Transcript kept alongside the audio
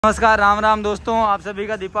नमस्कार, राम राम दोस्तों। आप सभी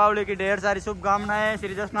का दीपावली की ढेर सारी शुभकामनाएं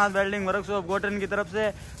श्री जसनाथ वेल्डिंग वर्कशॉप गोटन की तरफ से,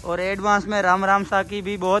 और एडवांस में राम राम सा की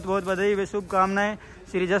भी बहुत बहुत बधाई व शुभकामनाएं।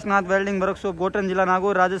 श्री जसनाथ वेल्डिंग वर्कशॉप गोटन, जिला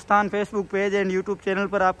Nagaur, Rajasthan. Facebook page and YouTube channel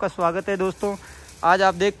पर आपका स्वागत है दोस्तों। आज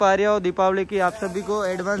आप देख पा रहे हो दीपावली की आप सभी को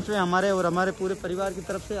एडवांस में हमारे और हमारे पूरे परिवार की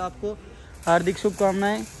तरफ से आपको हार्दिक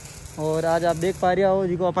शुभकामनाएँ। और आज आप देख पा रहे हो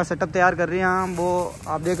जिको आप सेटअप तैयार कर रहे हैं, वो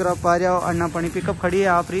आप देख पा रहे हो अन्ना पणी पिकअप खड़ी है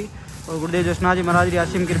आप रही, और गुरुदेव जसनाथ जी महाराज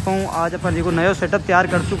आसिम कृपा हूँ। आज अपन जी को नयो सेटअप तैयार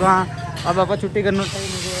कर चुका हाँ। अब आप छुट्टी करना टाइम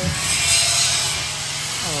है,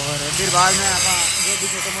 और फिर बाद में आप जो भी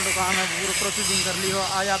छोटा मोटा काम है पूरा प्रोसेसिंग कर ली हो।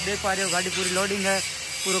 आज आप देख पा रहे हो गाड़ी पूरी लोडिंग है,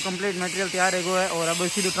 पूरा कंप्लीट मटेरियल तैयार है और अब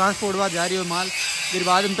सीधे ट्रांसपोर्ट बाद जा रही हो माल। फिर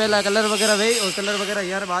बाद में पहला कलर वगैरह वही, और कलर वगैरह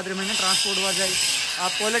यार बाद में ट्रांसपोर्ट बाद जाए।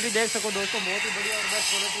 आप क्वालिटी देख सको दोस्तों, बहुत ही बढ़िया और बेस्ट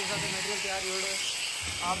क्वालिटी के साथ मटेरियल तैयार हो रहा है।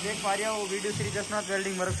 आप देख पा रहे हो वो video Shri Jasnath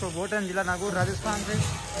welding workshop Gotan, जिला नागौर, राजस्थान से।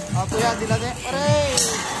 आपको याद दिला दें, अरे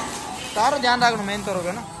सारा ध्यान रखना, मेन तो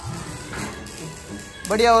होगा ना।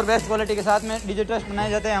 बढ़िया और बेस्ट क्वालिटी के साथ में डीजे ट्रस्ट बनाए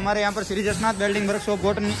जाते हैं हमारे यहाँ पर श्री जसनाथ वेल्डिंग वर्कशॉप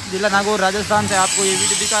गोटन, जिला नागौर, राजस्थान से। आपको ये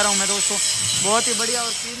वीडियो दिखा रहा हूँ मैं दोस्तों, बहुत ही बढ़िया और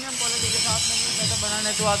प्रीमियम क्वालिटी के साथ में सेटअप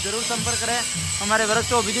बनाने, तो आप जरूर संपर्क करें। हमारे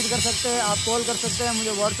वर्कशॉप विजिट कर सकते हैं, आप कॉल कर सकते हैं,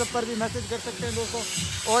 मुझे व्हाट्सएप पर भी मैसेज कर सकते हैं दोस्तों।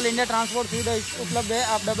 ऑल इंडिया ट्रांसपोर्ट सुविधा उपलब्ध है।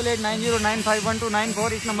 आप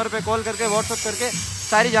 8890951294 इस नंबर पर कॉल करके व्हाट्सएप करके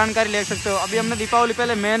सारी जानकारी ले सकते हो। अभी हमने दीपावली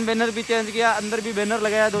पहले मेन बैनर भी चेंज किया, अंदर भी बैनर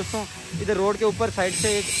लगाया दोस्तों। इधर रोड के ऊपर साइड से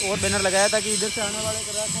एक और बैनर लगाया ताकि इधर से आने वाले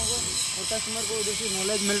ग्राहकों को और कस्टमर को इधर से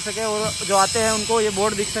नॉलेज मिल सके, और जो आते हैं उनको ये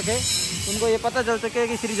बोर्ड दिख सके, उनको ये पता चल सके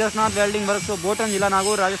कि श्री जसनाथ वेल्डिंग वर्कशॉप गोटन, जिला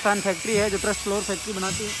नागौर, राजस्थान फैक्ट्री है जो ट्रस्ट फ्लोर फैक्ट्री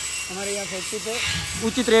बनाती है। हमारे यहाँ फैक्ट्री पे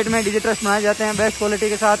उचित रेट में डीजे ट्रस्ट बनाए जाते हैं, बेस्ट क्वालिटी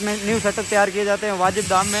के साथ में न्यू सेटअप तैयार किए जाते हैं वाजिब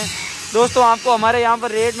दाम में दोस्तों। आपको हमारे यहाँ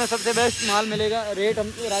पर रेट में सबसे बेस्ट माल मिलेगा। रेट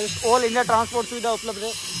हम ऑल इंडिया ट्रांसपोर्ट सुविधा उपलब्ध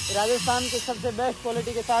है राजस्थान के सबसे बेस्ट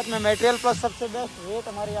क्वालिटी के साथ में मटेरियल प्लस सबसे बेस्ट रेट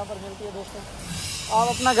हमारे यहाँ पर मिलती है दोस्तों। आप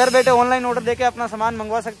अपना घर बैठे ऑनलाइन ऑर्डर देके अपना सामान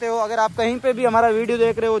मंगवा सकते हो। अगर आप कहीं पे भी हमारा वीडियो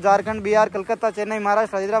देख रहे हो, Jharkhand, Bihar, Calcutta, Chennai,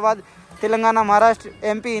 Maharashtra, Hyderabad, Telangana, Maharashtra,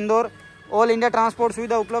 MP, Indore, all India transport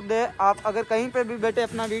सुविधा उपलब्ध है। आप अगर कहीं पे भी बैठे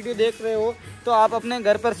अपना वीडियो देख रहे हो तो आप अपने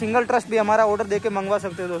घर पर सिंगल ट्रस्ट भी हमारा ऑर्डर देके मंगवा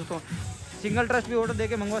सकते हो दोस्तों। सिंगल ट्रस्ट भी ऑर्डर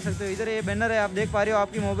देके मंगवा सकते हो। इधर ये बैनर है, आप देख पा रहे हो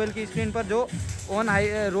आपकी मोबाइल की स्क्रीन पर, जो ऑन हाई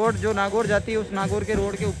रोड जो नागौर जाती है, उस नागौर के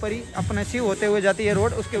रोड के ऊपर ही अपने शिव होते हुए जाती है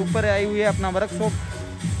रोड, उसके ऊपर आई हुई है अपना वर्कशॉप।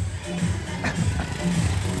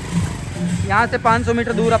 यहाँ से 500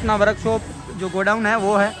 मीटर दूर अपना वर्कशॉप जो गोडाउन है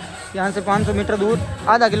वो है, यहाँ से 500 मीटर दूर,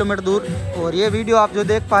 आधा किलोमीटर दूर। और ये वीडियो आप जो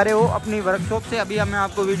देख पा रहे हो अपनी वर्कशॉप से, अभी मैं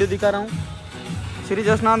आपको वीडियो दिखा रहा हूँ। श्री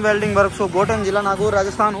जसनाथ वेल्डिंग वर्कशॉप गोटन, जिला Nagaur,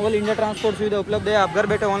 Rajasthan. All India transport सुविधा उपलब्ध है। आप घर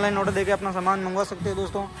बैठे ऑनलाइन ऑर्डर देके अपना सामान मंगवा सकते हो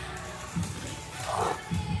दोस्तों।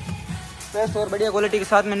 बेस्ट और बढ़िया क्वालिटी के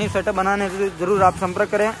साथ में न्यू सेटअप बनाने से जरूर आप संपर्क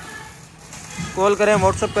करें, कॉल करें,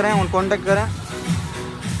 व्हाट्सअप करें और कॉन्टैक्ट करें।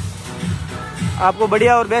 आपको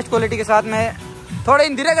बढ़िया और बेस्ट क्वालिटी के साथ में, थोड़े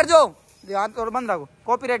धीरे कर जो ध्यान और बंद रखो,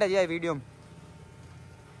 कॉपीराइट आ जाए वीडियो में।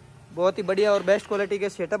 बहुत ही बढ़िया और बेस्ट क्वालिटी के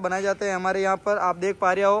सेटअप बनाए जाते हैं हमारे यहाँ पर। आप देख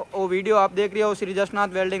पा रहे हो वो वीडियो आप देख रहे हो श्री जसनाथ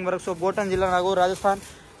वेल्डिंग वर्कशॉप गोटन, जिला नागौर, राजस्थान।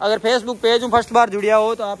 अगर फेसबुक पेज में फर्स्ट बार जुड़िया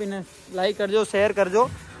हो तो आप इन्हें लाइक कर दो, शेयर कर दो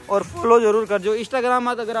और फॉलो जरूर कर दो। इंस्टाग्राम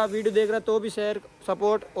में अगर आप वीडियो देख रहे हो तो भी शेयर,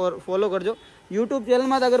 सपोर्ट और फॉलो कर दो। यूट्यूब चैनल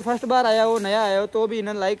में अगर फर्स्ट बार आया हो, नया आया हो, तो भी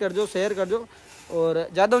इन्हें लाइक कर दो, शेयर कर दो और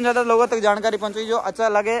ज़्यादा से ज़्यादा लोगों तक जानकारी पहुँचाई। जो अच्छा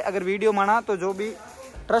लगे अगर वीडियो माना, तो जो भी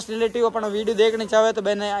ट्रस्ट रिलेटिव अपना वीडियो देखनी चाहे तो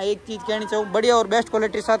मैंने एक चीज़ कहनी चाहूँ, बढ़िया और बेस्ट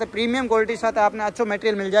क्वालिटी के साथ, प्रीमियम क्वालिटी के साथ आपने अच्छो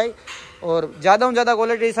मटेरियल मिल जाए, और ज़्यादा से ज़्यादा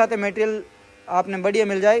क्वालिटी के साथ मटेरियल आपने बढ़िया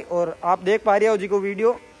मिल जाए। और आप देख पा रहे हो जी को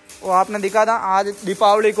वीडियो वो आपने दिखा था आज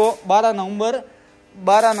दीपावली को 12 नवंबर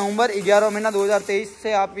 11 महीना 2023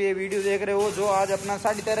 से आप ये वीडियो देख रहे हो, जो आज अपना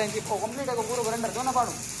 13.5 इंच कम्प्लीट है। पूरा ग्राइंडर दो ना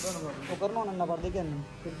पाड़ो, तो करना ना पाड़, देखिए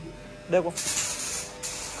देखो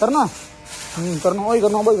करना करना वही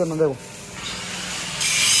करना वही करना, देखो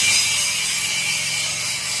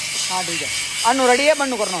हाँ ठीक है। अनु रेडी है,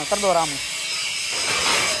 बन्नू करना कर दो आराम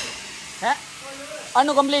है।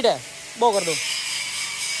 अनु कंप्लीट है, वो कर दो।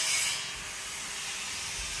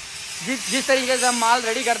 जिस तरीके से हम माल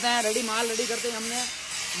रेडी करते हैं, माल रेडी करते हैं हमने,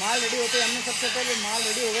 माल रेडी होते हैं हमने सबसे पहले माल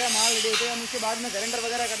रेडी हो गया, माल रेडी होते हैं हम उसके बाद में ग्राइंडर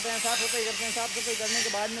वगैरह करते हैं, साफ सफाई करते हैं। साफ सफाई करने के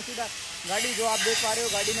बाद में सीधा गाड़ी जो आप देख पा रहे हो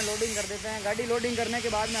गाड़ी में लोडिंग कर देते हैं। गाड़ी लोडिंग करने के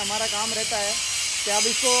बाद में हमारा काम रहता है कि अब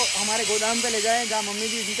इसको हमारे गोदाम पे ले जाएं, जहाँ मम्मी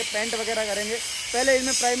जी इनके पेंट वगैरह करेंगे। पहले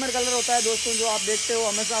इसमें प्राइमर कलर होता है दोस्तों, जो आप देखते हो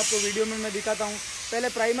हमेशा आपको वीडियो में मैं दिखाता हूँ। पहले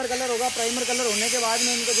प्राइमर कलर होगा, प्राइमर कलर होने के बाद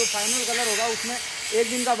में इनका जो फाइनल कलर होगा उसमें 1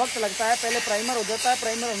 दिन का वक्त लगता है। पहले प्राइमर हो जाता है,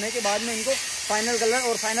 प्राइमर होने के बाद में इनको फाइनल कलर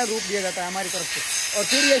और फाइनल रूप दिया जाता है हमारी तरफ से, और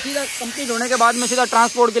फिर ये सीधा कंप्लीट होने के बाद में सीधा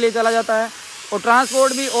ट्रांसपोर्ट के लिए चला जाता है। और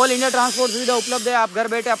ट्रांसपोर्ट भी ऑल इंडिया ट्रांसपोर्ट सुविधा उपलब्ध है। आप घर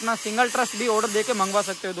बैठे अपना सिंगल ट्रस्ट भी ऑर्डर देके मंगवा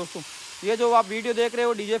सकते हो दोस्तों। ये जो आप वीडियो देख रहे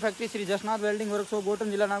हो DJ factory Shri Jasnath welding workshop Gotan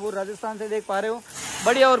जिला नागौर राजस्थान से देख पा रहे हो।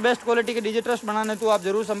 बढ़िया और बेस्ट क्वालिटी के डीजे ट्रस्ट बनाने तो आप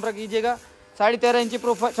जरूर संपर्क कीजिएगा। 13.5 इंची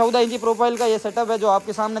प्रोफाइल 14 इंची प्रोफाइल का ये सेटअप है जो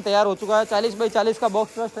आपके सामने तैयार हो चुका है। 40 बाई 40 का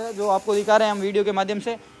बॉक्स ट्रस्ट है जो आपको दिखा रहे हैं हम वीडियो के माध्यम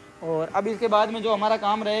से। और अब इसके बाद में जो हमारा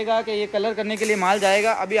काम रहेगा कि ये कलर करने के लिए माल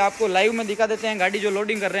जाएगा। अभी आपको लाइव में दिखा देते हैं गाड़ी जो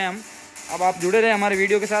लोडिंग कर रहे हैं हम। अब आप जुड़े रहे हमारे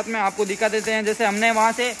वीडियो के साथ में, आपको दिखा देते हैं। जैसे हमने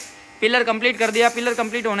वहाँ से पिलर कंप्लीट कर दिया, पिलर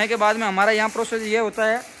कंप्लीट होने के बाद में हमारा यहाँ प्रोसेस ये होता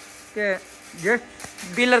है कि जस्ट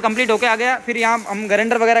पिलर कंप्लीट होके आ गया, फिर यहाँ हम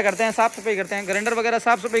ग्राइंडर वगैरह करते हैं, साफ़ सफाई करते हैं। ग्राइंडर वगैरह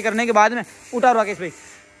साफ़ सफाई करने के बाद में उठा राकेश भाई,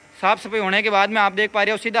 साफ़ सफाई होने के बाद में आप देख पा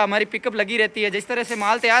रहे हो सीधा हमारी पिकअप लगी रहती है। जिस तरह से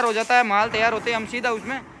माल तैयार हो जाता है, माल तैयार होते हैं हम सीधा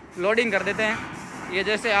उसमें लोडिंग कर देते हैं। ये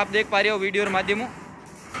जैसे आप देख पा रहे हो वीडियो के माध्यम।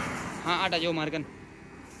 हाँ आटा जो मार्कन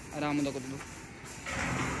आराम होता कुछ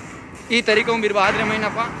ई तरीकों में बाद रे महीना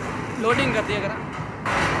पा लोडिंग कर दिया करा।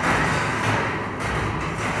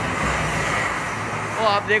 वो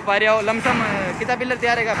आप देख पा रहे हो लमसम कितना पिलर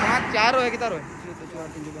तैयार है, 5 4 है कितना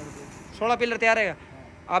 16 पिलर तैयार है।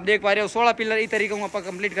 आप देख पा रहे हो 16 पिलर ई तरीकों में आप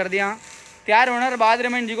कंप्लीट कर दिया। तैयार होने के बाद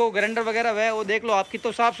में जी को ग्राइंडर वगैरह है वो देख लो आप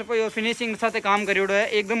कितो साफ सफाई और फिनिशिंग साथ काम करियो है।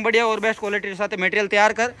 एकदम बढ़िया और बेस्ट क्वालिटी के साथ मटेरियल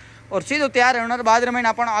तैयार कर और सीधो तैयार होने के बाद में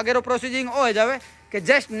अपन आगे रो प्रोसीजिंग हो जाए कि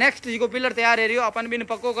जस्ट नेक्स्ट जी को पिलर तैयार है रही अपन भी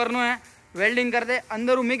पक्को करनो है। वेल्डिंग कर दे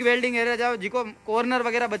अंदर मिग वेल्डिंग एरिया जाओ जी को कॉर्नर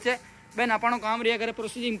वगैरह बचे बेन अपनो काम रहा करे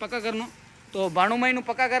प्रोसीजिंग पक्का करनो तो 92 महीनों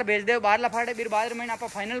पक्का कर भेज दे। बाहर लफाटे फिर बाद महीने आप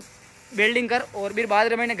फाइनल वेल्डिंग कर और फिर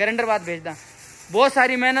बाद महीने ग्राइंडर बाद भेज दा। बहुत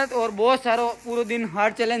सारी मेहनत और बहुत सारो पूरा दिन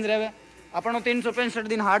हार्ड चैलेंज रहे अपनो 365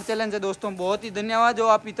 दिन हार्ड चैलेंज है दोस्तों। बहुत ही धन्यवाद जो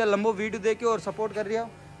आप इतना लंबो वीडियो देखे और सपोर्ट कर रहे हो,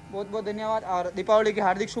 बहुत बहुत धन्यवाद। और दीपावली की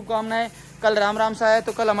हार्दिक शुभकामनाएं। कल राम सा है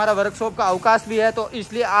तो कल हमारा वर्कशॉप का अवकाश भी है, तो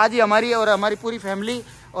इसलिए आज ही हमारी और हमारी पूरी फैमिली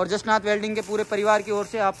और जसनाथ वेल्डिंग के पूरे परिवार की ओर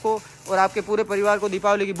से आपको और आपके पूरे परिवार को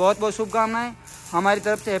दीपावली की बहुत बहुत शुभकामनाएं। हमारी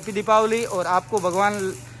तरफ से हैप्पी दीपावली और आपको भगवान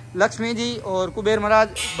लक्ष्मी जी और कुबेर महाराज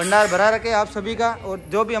भंडार भरा रखे आप सभी का। और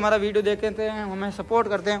जो भी हमारा वीडियो देखते हैं हमें सपोर्ट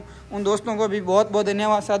करते हैं उन दोस्तों को भी बहुत बहुत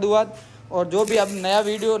धन्यवाद, साधुवाद। और जो भी अब नया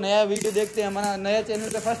वीडियो देखते हैं, हमारा नया चैनल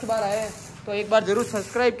पे फर्स्ट बार आए हैं तो एक बार ज़रूर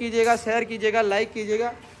सब्सक्राइब कीजिएगा, शेयर कीजिएगा, लाइक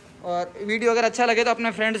कीजिएगा। और वीडियो अगर अच्छा लगे तो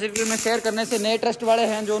अपने फ्रेंड सर्कल में शेयर करने से नए ट्रस्ट वाले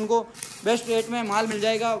हैं जो उनको बेस्ट रेट में माल मिल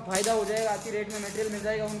जाएगा, फ़ायदा हो जाएगा, अच्छी रेट में मटेरियल मिल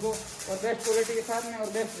जाएगा उनको और बेस्ट क्वालिटी के साथ में और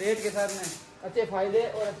बेस्ट रेट के साथ में अच्छे फ़ायदे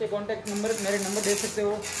और अच्छे कॉन्टैक्ट नंबर मेरे नंबर दे सकते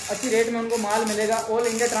हो। अच्छी रेट में उनको माल मिलेगा। ऑल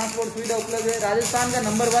इंडिया ट्रांसपोर्ट सुविधा उपलब्ध है। राजस्थान का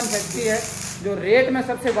नंबर 1 फैक्ट्री है जो रेट में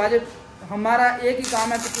सबसे वाजिब। हमारा एक ही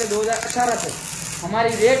काम है पिछले 2018 से हमारी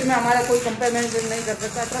रेट में हमारा कोई कंपेरिजन नहीं कर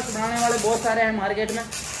सकता। ट्रस्ट बनाने वाले बहुत सारे हैं मार्केट में,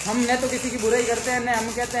 हम न तो किसी की बुराई करते हैं न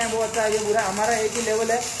हम कहते हैं वो अच्छा है ये बुरा। हमारा एक ही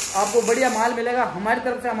लेवल है, आपको बढ़िया माल मिलेगा। हमारी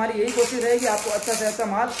तरफ से हमारी यही कोशिश रहेगी आपको अच्छा से अच्छा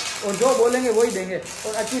माल और जो बोलेंगे वही देंगे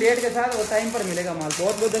और अच्छी रेट के साथ और टाइम पर मिलेगा माल।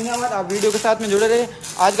 बहुत बहुत धन्यवाद, आप वीडियो के साथ में जुड़े रहे।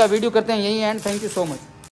 आज का वीडियो करते हैं यही and. Thank you so much.